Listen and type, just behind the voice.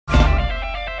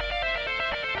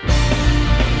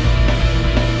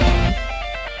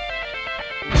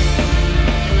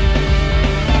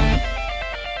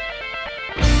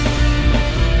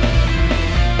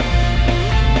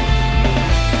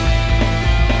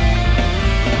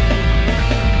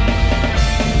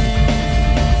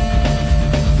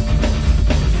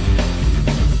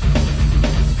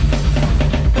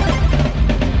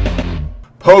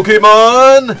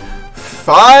Pokemon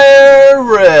Fire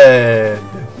Red.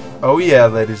 Oh yeah,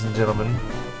 ladies and gentlemen.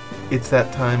 It's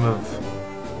that time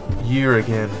of year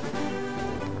again.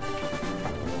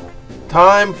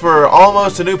 Time for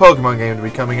almost a new Pokemon game to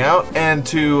be coming out, and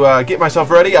to get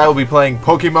myself ready, I will be playing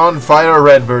Pokemon Fire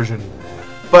Red version.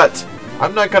 But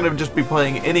I'm not going to just be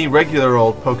playing any regular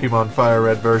old Pokemon Fire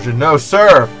Red version. No,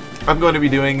 sir! I'm going to be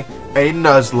doing a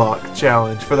Nuzlocke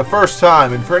challenge for the first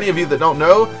time. And for any of you that don't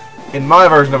know, in my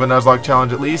version of a Nuzlocke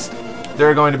challenge at least, there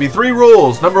are going to be 3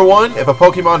 rules. Number 1, if a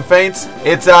Pokemon faints,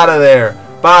 it's out of there.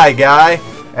 Bye, guy.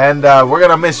 And we're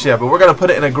going to miss you, but we're going to put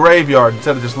it in a graveyard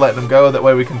instead of just letting them go. That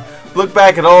way we can look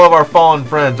back at all of our fallen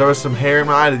friends. There was some hair in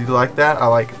my eye. Did you like that? I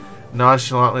like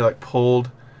nonchalantly pulled,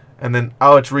 and then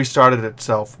oh, it's restarted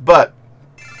itself. But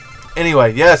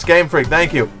anyway, yes, Game Freak,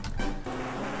 thank you.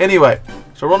 Anyway,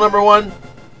 so rule number 1,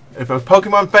 if a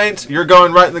Pokemon faints, you're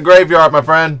going right in the graveyard, my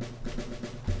friend.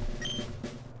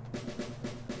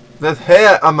 This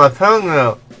hair on my tongue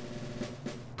now.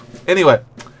 Anyway,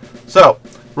 so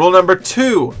rule number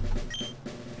 2.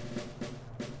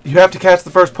 You have to catch the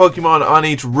first Pokemon on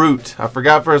each route. I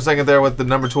forgot for a second there what the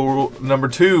number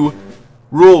 2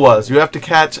 rule was. You have to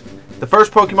catch the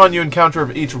first Pokemon you encounter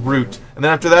of each route. And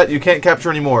then after that, you can't capture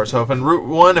anymore. So if in Route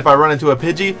 1, if I run into a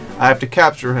Pidgey, I have to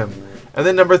capture him. And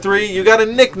then number 3, you gotta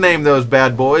nickname those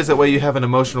bad boys. That way you have an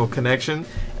emotional connection.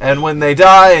 And when they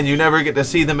die and you never get to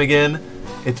see them again,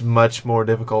 it's much more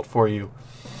difficult for you.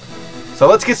 So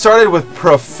let's get started with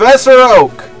Professor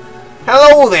Oak.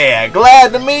 Hello there,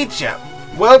 glad to meet you.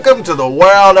 Welcome to the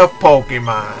world of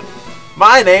Pokemon.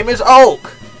 My name is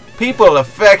Oak. People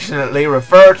affectionately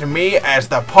refer to me as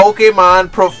the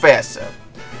Pokemon Professor.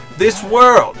 This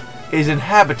world is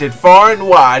inhabited far and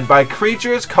wide by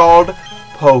creatures called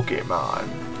Pokemon.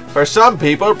 For some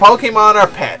people, Pokemon are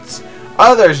pets.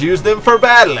 Others use them for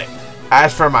battling.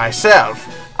 As for myself,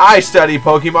 I study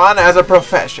Pokemon as a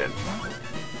profession.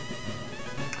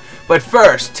 But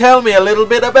first, tell me a little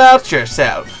bit about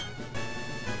yourself.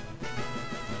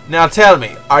 Now tell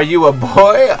me, are you a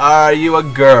boy or are you a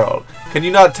girl? Can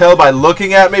you not tell by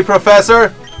looking at me,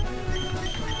 Professor?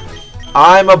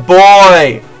 I'm a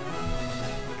boy.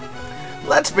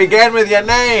 Let's begin with your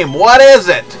name. What is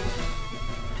it?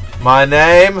 My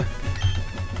name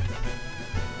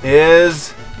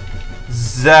is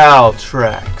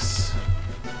Zaltrax.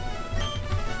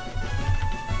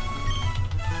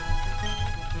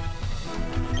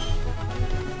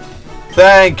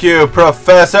 Thank you,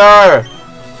 Professor.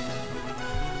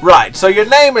 Right, so your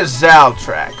name is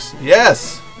Zaltrax,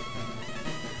 yes?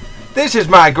 This is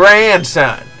my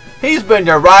grandson. He's been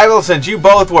your rival since you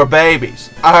both were babies.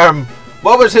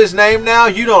 What was his name now?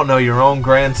 You don't know your own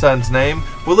grandson's name.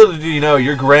 Well, little do you know,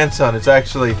 your grandson is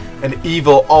actually an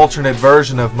evil alternate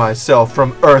version of myself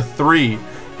from Earth 3.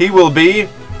 He will be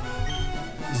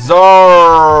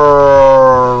Zaltrax.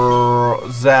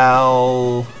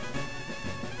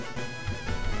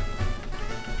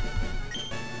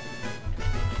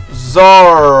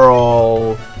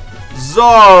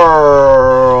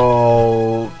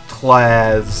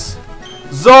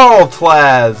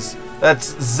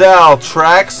 That's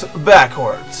Zaltrax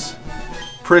backwards.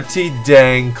 Pretty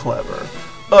dang clever.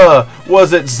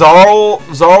 Was it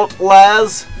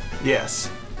Zaltlaz? Yes.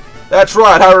 That's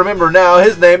right, I remember now.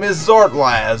 His name is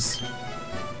Zaltlaz.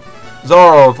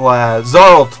 Zaltlaz.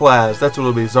 That's what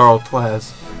it'll be,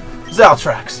 Zaltlaz.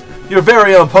 Zaltrax, your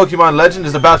very own Pokemon legend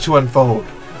is about to unfold.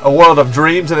 A world of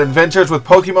dreams and adventures with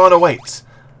Pokemon awaits.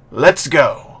 Let's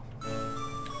go.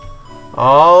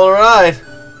 Alright.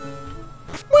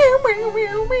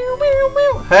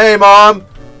 Hey, Mom.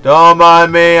 Don't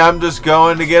mind me. I'm just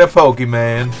going to get a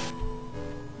Pokemon.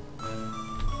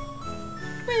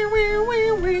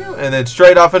 And then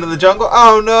straight off into the jungle.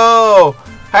 Oh, no.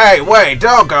 Hey, wait.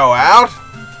 Don't go out.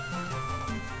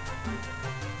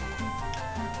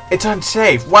 It's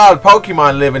unsafe. Wild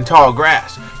Pokemon live in tall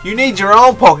grass. You need your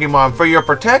own Pokemon for your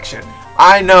protection.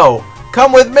 I know.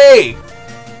 Come with me.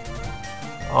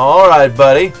 Alright,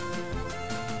 buddy.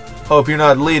 Hope you're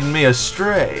not leading me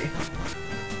astray.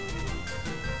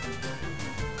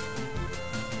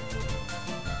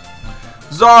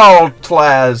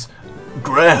 Zaltlaz.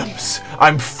 Gramps,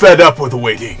 I'm fed up with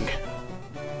waiting.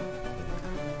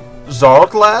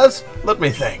 Zaltlaz? Let me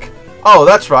think. Oh,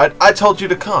 that's right. I told you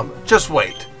to come. Just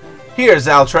wait. Here,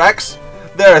 Zaltrax.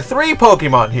 There are 3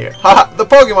 Pokemon here. Haha, the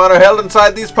Pokemon are held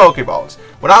inside these Pokeballs.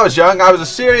 When I was young, I was a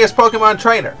serious Pokemon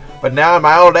trainer. But now in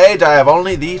my old age, I have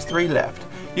only these 3 left.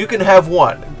 You can have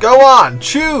one. Go on,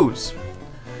 choose.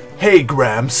 Hey,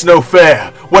 Gramps, no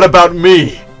fair. What about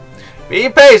me? Be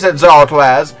patient,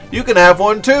 Zaltlaz. You can have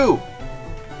one too.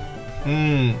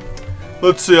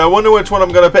 Let's see, I wonder which one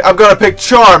I'm gonna pick. I'm gonna pick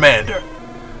Charmander.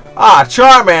 Ah,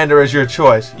 Charmander is your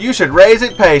choice. You should raise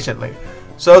it patiently.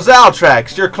 So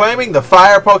Zaltrax, you're claiming the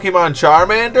fire Pokemon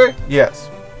Charmander? Yes.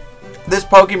 This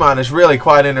Pokemon is really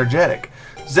quite energetic.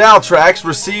 Zaltrax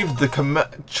received the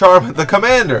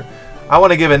commander. I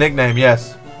want to give a nickname,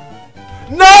 yes.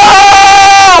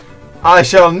 No! I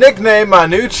shall nickname my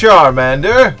new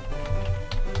Charmander.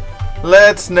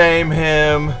 Let's name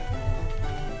him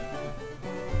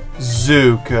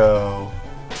Zuko.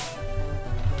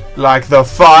 Like the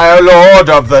Fire Lord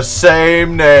of the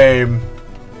same name.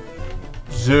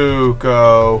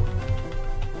 Zuko.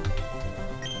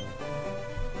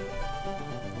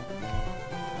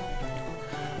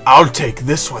 I'll take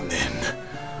this one then.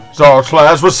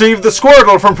 Zaltrax received the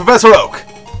Squirtle from Professor Oak.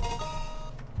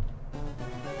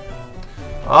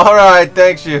 Alright,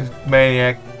 thanks you,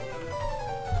 maniac.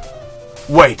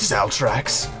 Wait,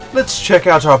 Zaltrax. Let's check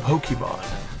out our Pokemon.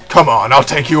 Come on, I'll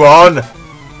take you on.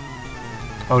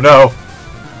 Oh no.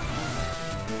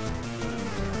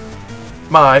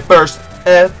 My first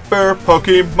ever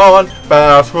Pokemon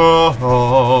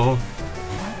battle.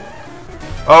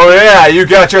 Oh yeah, you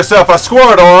got yourself a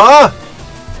Squirtle, huh?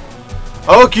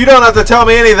 Oak, you don't have to tell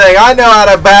me anything. I know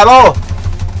how to battle.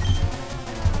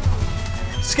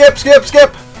 Skip, skip,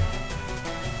 skip.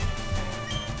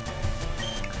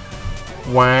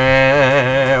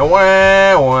 Wah,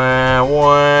 wah, wah,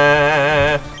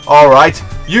 wah. Alright,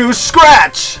 use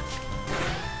Scratch!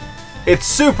 It's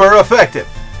super effective.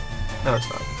 No, it's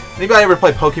not. Anybody ever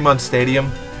play Pokemon Stadium?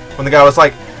 When the guy was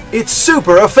like, it's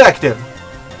super effective.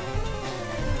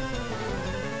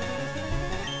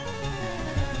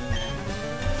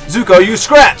 Zuko, use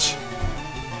Scratch!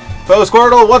 Bo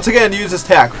Squirtle once again uses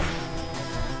Tackle.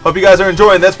 Hope you guys are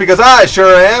enjoying this because I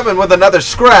sure am, and with another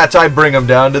Scratch I bring him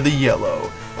down to the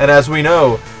yellow. And as we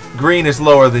know, green is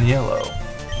lower than yellow.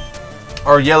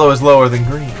 Or yellow is lower than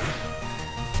green.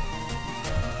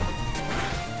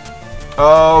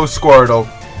 Oh, Squirtle.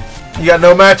 You got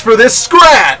no match for this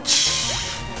Scratch!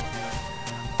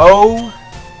 Oh,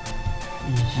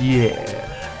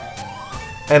 yeah.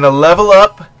 And a level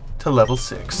up to level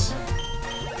 6.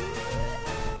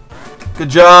 Good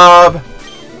job,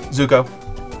 Zuko.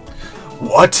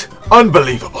 What?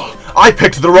 Unbelievable. I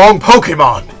picked the wrong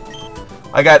Pokemon.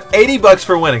 I got 80 bucks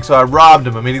for winning, so I robbed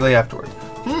him immediately afterwards.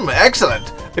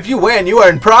 Excellent. If you win, you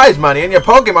earn prize money and your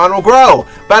Pokemon will grow.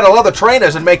 Battle other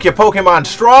trainers and make your Pokemon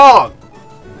strong.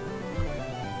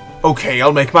 Okay,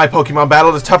 I'll make my Pokemon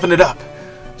battle to toughen it up.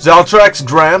 Zaltrax,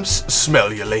 Gramps,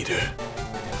 smell you later.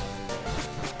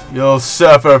 You'll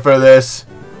suffer for this.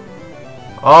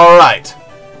 Alright.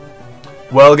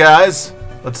 Well, guys,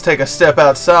 let's take a step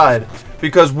outside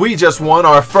because we just won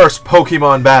our first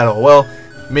Pokemon battle. Well,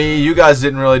 you guys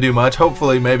didn't really do much.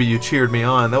 Hopefully, maybe you cheered me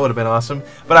on. That would have been awesome.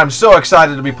 But I'm so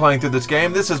excited to be playing through this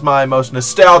game. This is my most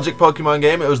nostalgic Pokemon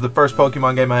game. It was the first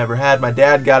Pokemon game I ever had. My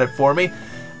dad got it for me.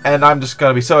 And I'm just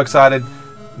going to be so excited.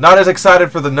 Not as excited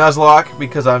for the Nuzlocke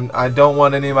because I don't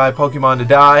want any of my Pokemon to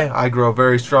die. I grow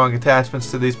very strong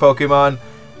attachments to these Pokemon.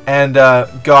 And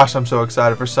gosh, I'm so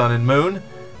excited for Sun and Moon.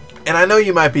 And I know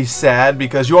you might be sad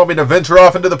because you want me to venture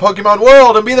off into the Pokemon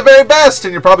world and be the very best.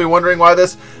 And you're probably wondering why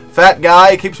this fat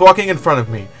guy keeps walking in front of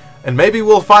me. And maybe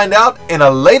we'll find out in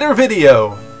a later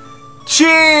video.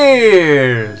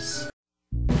 Cheers!